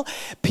Hananel.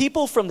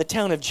 People from the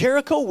town of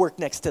Jericho worked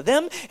next to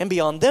them, and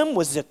beyond them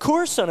was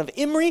Zakur, son of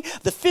Imri.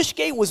 The fish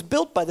gate was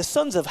built by the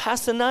sons of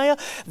Hasaniah.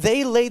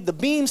 They laid the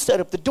beams,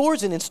 set up the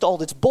doors, and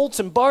installed its bolts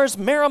and bars.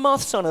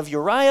 Meremoth, son of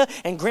Uriah,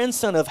 and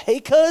grandson of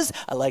Hakuz.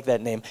 I like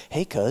that name,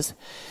 Hakuz.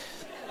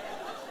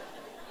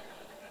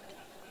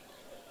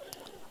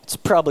 It's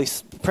probably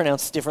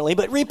pronounced differently,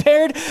 but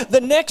repaired the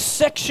next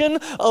section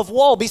of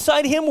wall.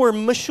 Beside him were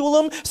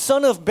Meshullam,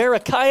 son of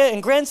Berechiah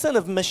and grandson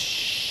of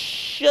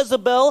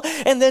Meshezabel,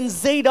 and then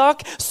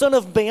Zadok, son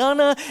of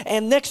Baana,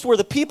 and next were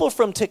the people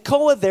from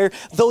Tekoa.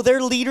 Though their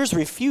leaders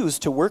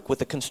refused to work with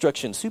the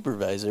construction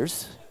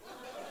supervisors.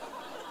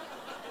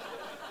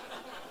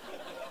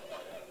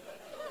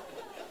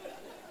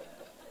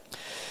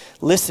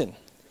 Listen,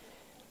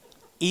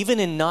 even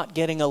in not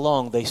getting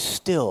along, they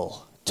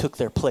still took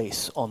their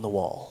place on the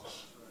wall.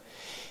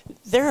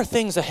 There are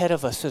things ahead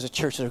of us as a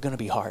church that are going to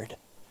be hard.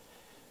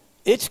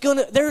 There's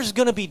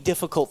going to be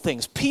difficult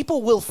things.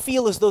 People will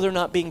feel as though they're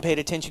not being paid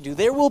attention to.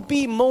 There will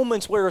be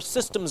moments where our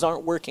systems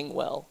aren't working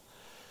well.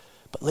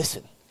 But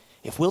listen,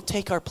 if we'll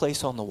take our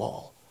place on the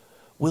wall,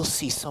 we'll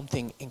see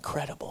something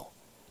incredible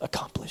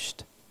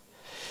accomplished.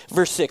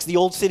 Verse 6, the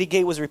old city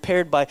gate was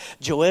repaired by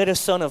Joiada,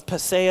 son of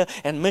Paseah,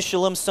 and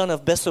Meshullam, son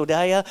of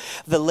Besodiah.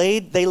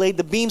 They laid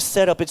the beams,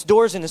 set up its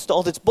doors, and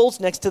installed its bolts.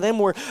 Next to them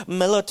were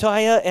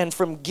Melatiah, and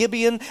from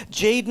Gibeon,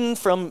 Jadon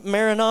from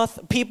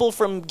Maranoth, people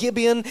from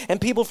Gibeon, and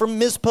people from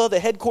Mizpah, the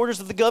headquarters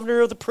of the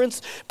governor of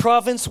the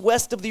province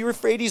west of the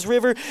Euphrates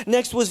River.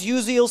 Next was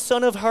Uziel,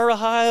 son of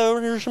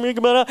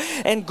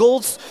Harahiah, and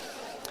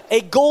a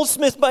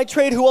goldsmith by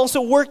trade who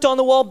also worked on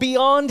the wall.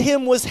 Beyond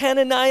him was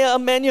Hananiah, a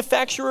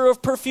manufacturer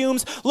of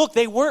perfumes. Look,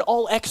 they weren't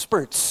all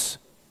experts.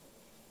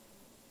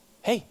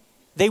 Hey,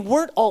 they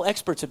weren't all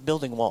experts at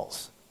building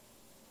walls.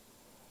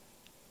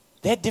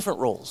 They had different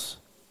roles.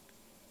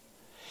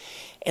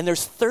 And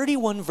there's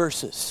 31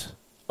 verses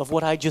of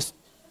what I just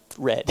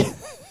read.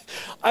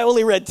 I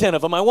only read 10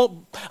 of them. I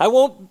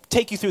won't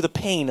take you through the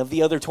pain of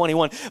the other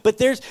 21. But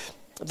there's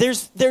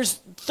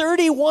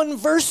 31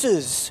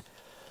 verses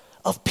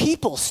of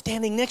people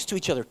standing next to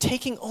each other,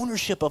 taking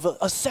ownership of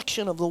a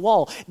section of the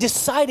wall,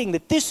 deciding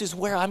that this is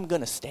where I'm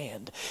going to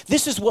stand.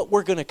 This is what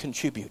we're going to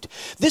contribute.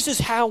 This is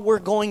how we're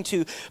going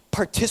to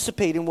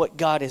participate in what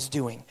God is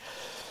doing.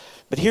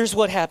 But here's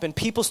what happened.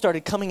 People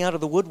started coming out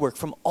of the woodwork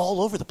from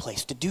all over the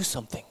place to do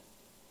something.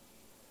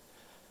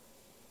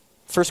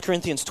 1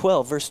 Corinthians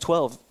 12, verse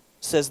 12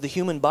 says the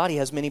human body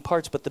has many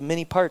parts, but the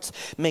many parts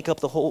make up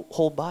the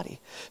whole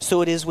body.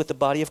 So it is with the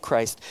body of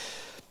Christ.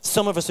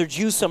 Some of us are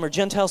Jews, some are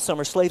Gentiles, some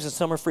are slaves, and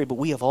some are free. But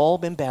we have all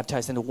been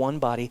baptized into one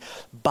body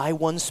by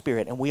one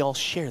Spirit, and we all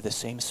share the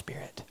same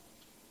Spirit.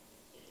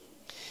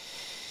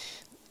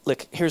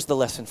 Look, here's the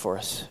lesson for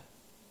us.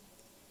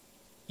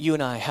 You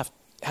and I have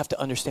to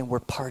understand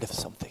we're part of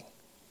something.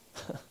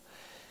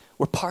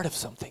 We're part of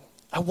something.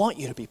 I want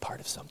you to be part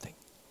of something.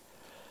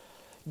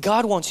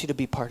 God wants you to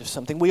be part of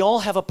something. We all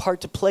have a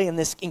part to play in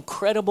this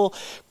incredible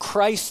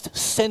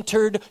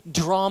Christ-centered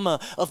drama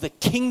of the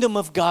kingdom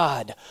of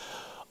God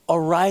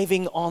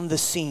arriving on the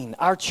scene.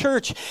 Our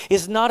church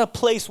is not a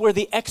place where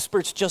the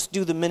experts just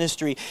do the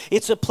ministry.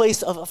 It's a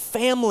place of a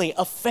family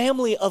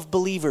of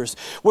believers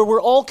where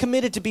we're all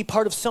committed to be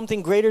part of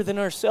something greater than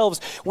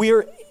ourselves. We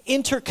are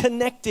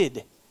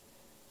interconnected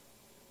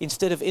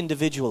instead of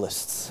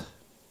individualists.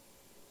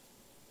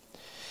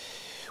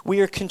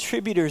 We are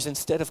contributors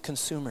instead of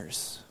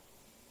consumers.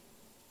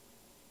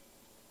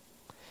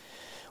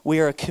 We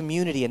are a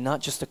community and not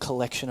just a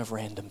collection of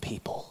random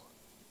people.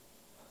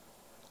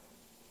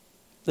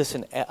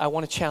 Listen, I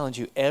want to challenge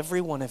you, every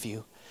one of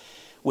you,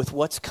 with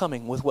what's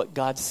coming, with what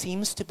God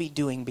seems to be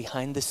doing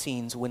behind the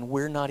scenes when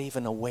we're not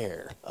even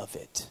aware of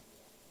it.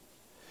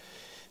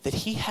 That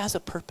He has a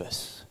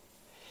purpose.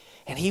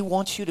 And He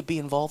wants you to be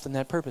involved in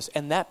that purpose.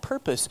 And that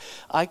purpose,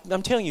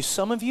 I'm telling you,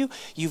 some of you,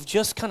 you've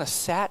just kind of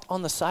sat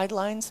on the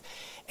sidelines,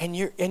 and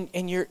you're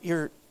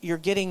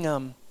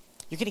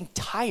getting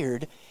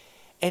tired,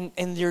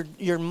 and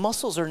your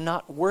muscles are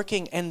not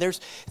working, and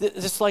there's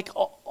like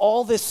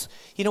all this,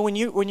 when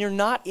you're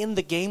not in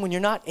the game, when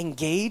you're not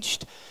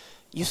engaged,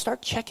 you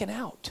start checking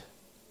out.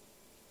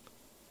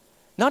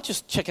 Not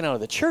just checking out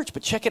of the church,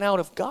 but checking out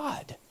of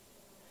God.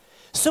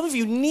 Some of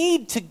you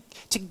need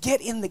to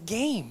get in the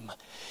game.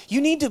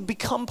 You need to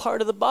become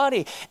part of the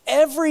body.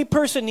 Every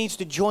person needs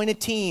to join a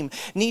team,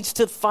 needs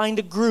to find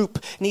a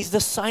group, needs to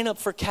sign up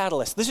for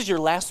Catalyst. This is your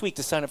last week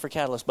to sign up for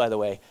Catalyst, by the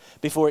way,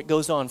 before it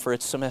goes on for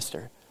its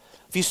semester.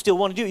 If you still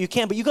want to do it, you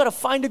can, but you got to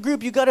find a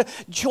group. You got to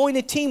join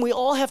a team. We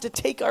all have to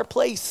take our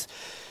place.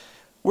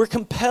 We're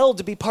compelled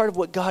to be part of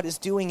what God is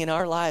doing in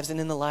our lives and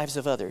in the lives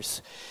of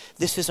others.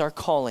 This is our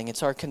calling.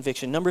 It's our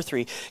conviction. Number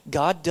 3,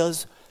 God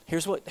does,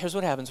 here's what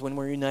happens when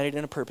we're united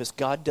in a purpose.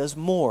 God does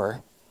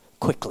more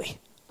quickly.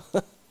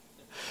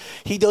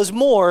 He does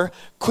more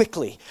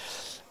quickly.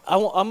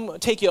 I'm going to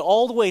take you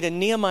all the way to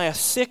Nehemiah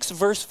 6,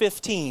 verse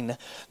 15.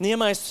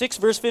 Nehemiah 6,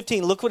 verse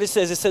 15. Look what it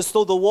says. It says,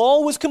 so the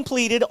wall was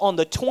completed on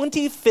the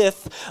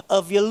 25th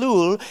of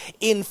Elul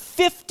in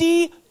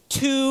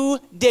 52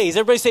 days.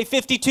 Everybody say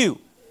 52.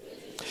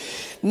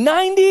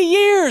 90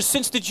 years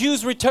since the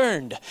Jews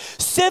returned.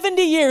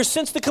 70 years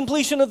since the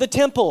completion of the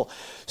temple.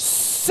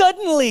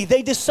 Suddenly,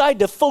 they decide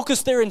to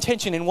focus their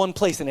attention in one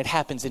place, and it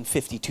happens in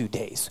 52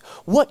 days.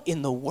 What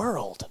in the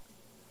world?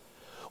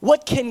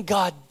 What can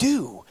God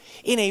do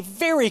in a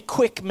very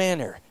quick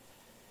manner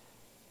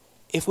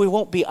if we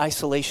won't be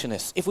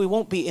isolationists, if we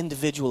won't be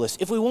individualists,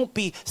 if we won't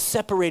be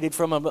separated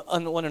from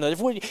one another,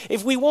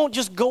 if we won't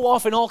just go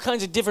off in all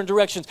kinds of different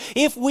directions,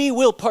 if we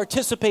will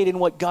participate in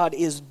what God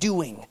is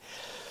doing?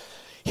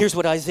 Here's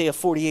what Isaiah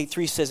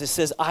 48:3 says. It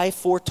says, I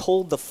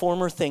foretold the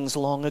former things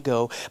long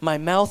ago. My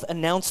mouth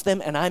announced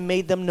them and I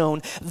made them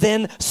known.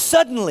 Then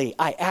suddenly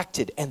I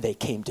acted and they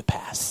came to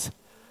pass.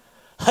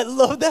 I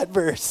love that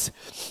verse.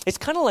 It's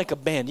kind of like a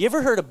band. You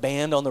ever heard a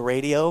band on the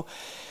radio?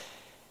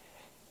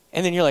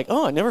 And then you're like,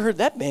 oh, I never heard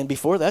that band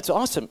before. That's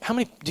awesome. How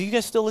many, do you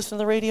guys still listen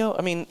to the radio?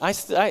 I mean,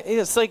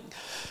 it's like,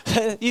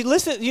 you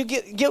listen, you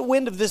get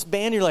wind of this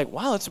band, you're like,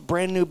 wow, it's a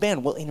brand new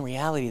band. Well, in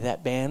reality,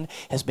 that band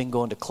has been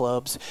going to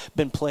clubs,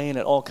 been playing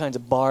at all kinds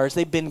of bars.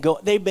 They've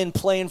been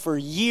playing for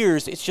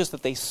years. It's just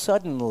that they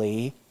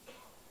suddenly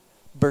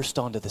burst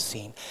onto the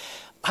scene.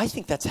 I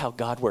think that's how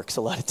God works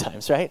a lot of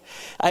times, right?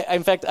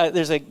 In fact,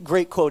 there's a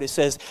great quote. It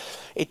says,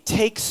 it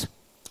takes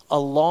a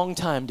long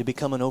time to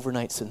become an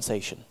overnight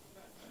sensation.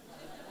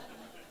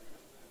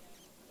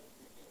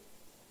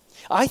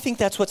 I think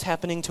that's what's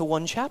happening to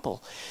One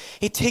Chapel.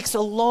 It takes a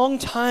long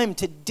time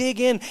to dig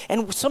in,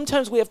 and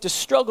sometimes we have to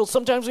struggle,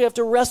 sometimes we have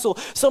to wrestle,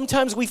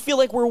 sometimes we feel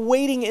like we're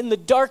waiting in the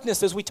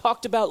darkness, as we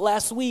talked about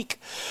last week,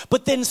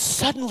 but then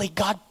suddenly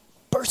God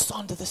bursts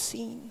onto the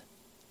scene.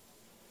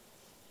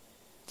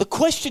 The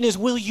question is,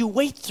 will you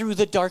wait through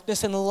the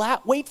darkness and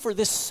wait for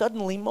this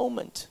suddenly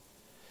moment?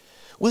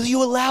 Will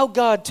you allow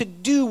God to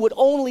do what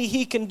only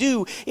He can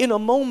do in a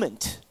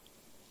moment?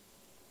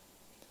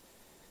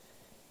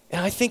 And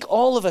I think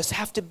all of us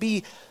have to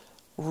be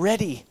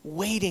ready,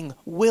 waiting,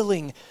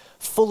 willing,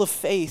 full of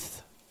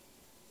faith,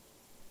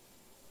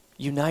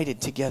 united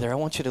together. I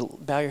want you to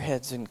bow your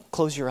heads and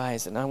close your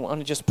eyes, and I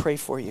want to just pray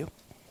for you.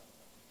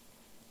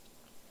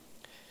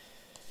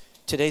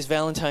 Today's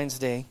Valentine's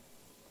Day,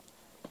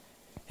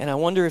 and I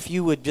wonder if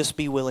you would just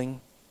be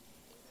willing.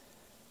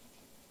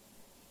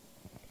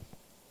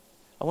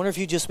 I wonder if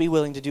you'd just be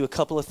willing to do a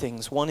couple of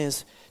things. One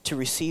is to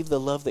receive the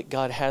love that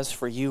God has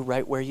for you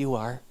right where you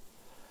are.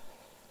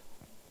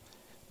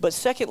 But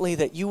secondly,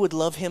 that you would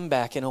love Him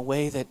back in a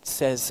way that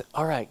says,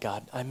 all right,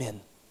 God, I'm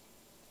in.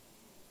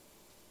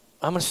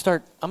 I'm going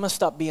to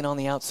stop being on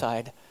the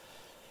outside,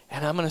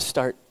 and I'm going to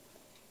start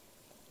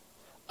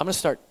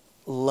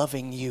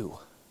loving you.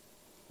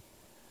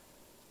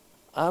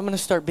 I'm going to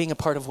start being a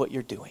part of what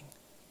you're doing.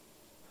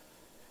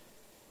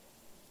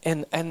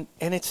 And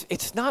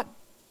it's not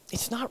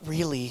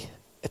really,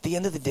 at the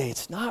end of the day,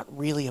 it's not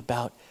really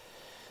about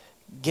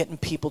getting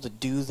people to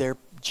do their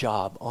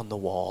job on the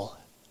wall.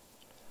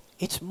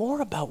 It's more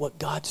about what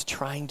God's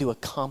trying to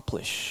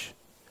accomplish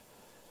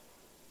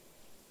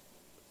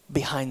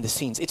behind the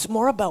scenes. It's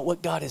more about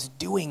what God is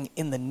doing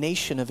in the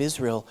nation of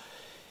Israel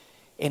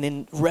and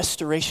in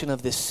restoration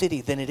of this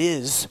city than it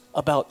is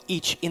about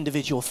each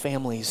individual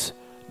family's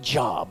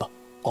job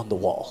on the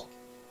wall.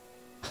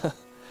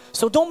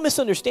 So don't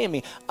misunderstand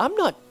me. I'm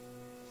not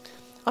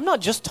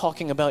just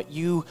talking about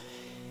you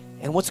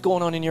and what's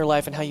going on in your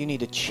life and how you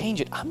need to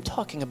change it. I'm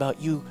talking about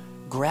you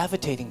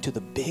gravitating to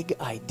the big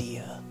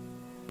idea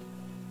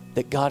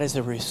that God is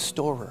a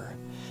restorer,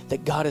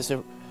 that God is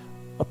a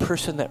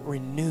person that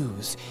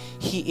renews.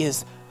 He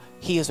is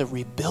a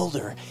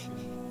rebuilder,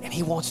 and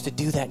He wants to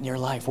do that in your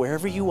life.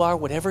 Wherever you are,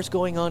 whatever's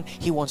going on,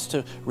 He wants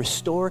to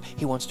restore,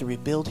 He wants to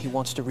rebuild, He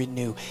wants to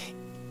renew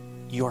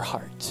your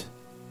heart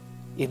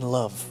in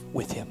love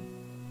with Him.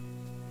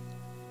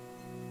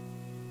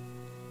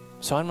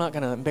 So I'm not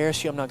going to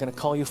embarrass you. I'm not going to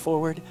call you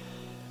forward.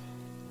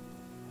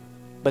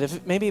 But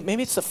if maybe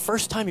it's the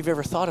first time you've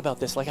ever thought about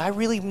this, like I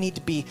really need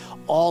to be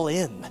all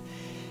in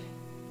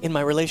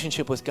my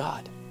relationship with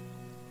God.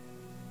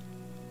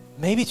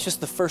 Maybe it's just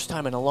the first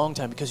time in a long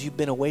time because you've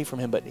been away from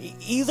Him. But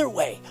either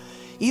way,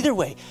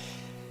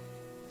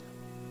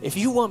 if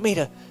you want me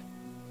to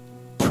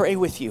pray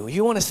with you,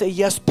 you want to say,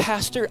 yes,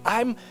 Pastor,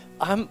 I'm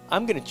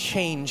going to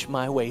change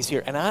my ways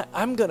here, and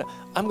I'm going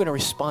to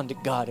respond to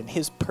God and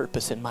His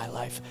purpose in my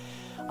life.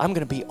 I'm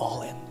going to be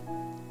all in.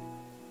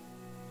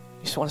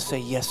 You just want to say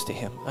yes to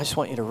Him. I just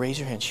want you to raise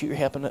your hand, shoot your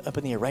hand up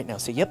in the air right now.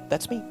 Say, yep,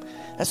 that's me.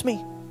 That's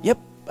me. Yep,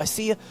 I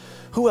see you.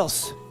 Who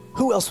else?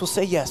 Who else will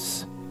say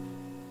yes?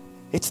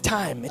 It's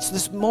time. It's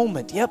this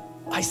moment. Yep,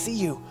 I see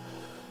you.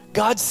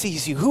 God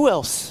sees you. Who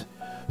else?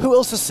 Who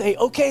else will say,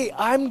 okay,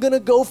 I'm going to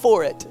go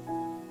for it?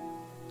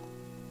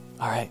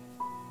 All right.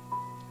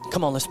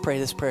 Come on, let's pray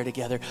this prayer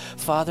together.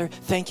 Father,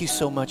 thank you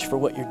so much for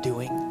what you're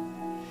doing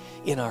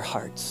in our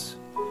hearts.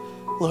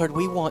 Lord,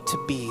 we want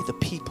to be the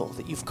people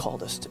that you've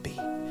called us to be.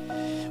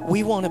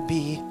 We want to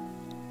be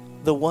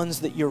the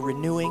ones that you're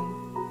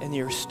renewing and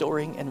you're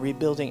restoring and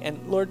rebuilding.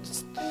 And Lord,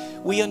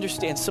 we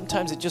understand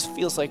sometimes it just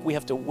feels like we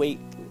have to wait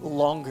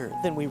longer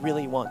than we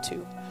really want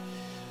to.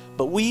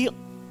 But we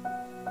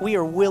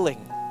are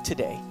willing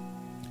today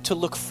to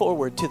look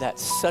forward to that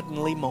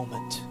suddenly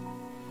moment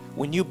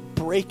when you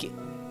break it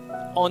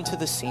onto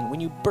the scene, when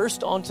you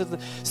burst onto the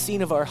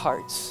scene of our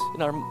hearts,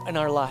 in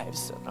our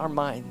lives, in our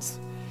minds,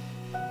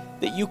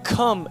 that you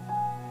come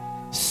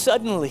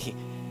suddenly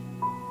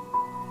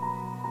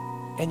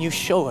and you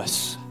show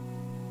us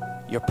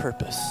your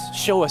purpose.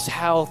 Show us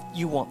how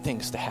you want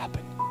things to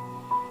happen.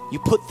 You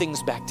put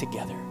things back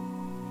together.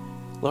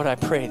 Lord, I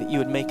pray that you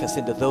would make us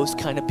into those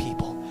kind of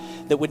people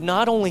that would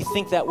not only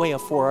think that way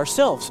for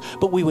ourselves,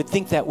 but we would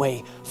think that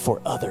way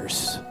for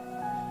others,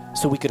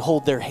 so we could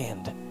hold their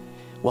hand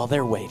while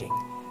they're waiting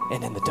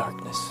and in the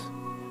darkness.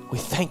 We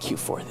thank you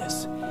for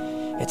this.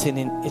 It's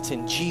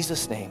in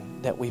Jesus'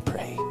 name that we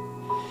pray.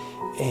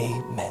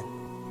 Amen.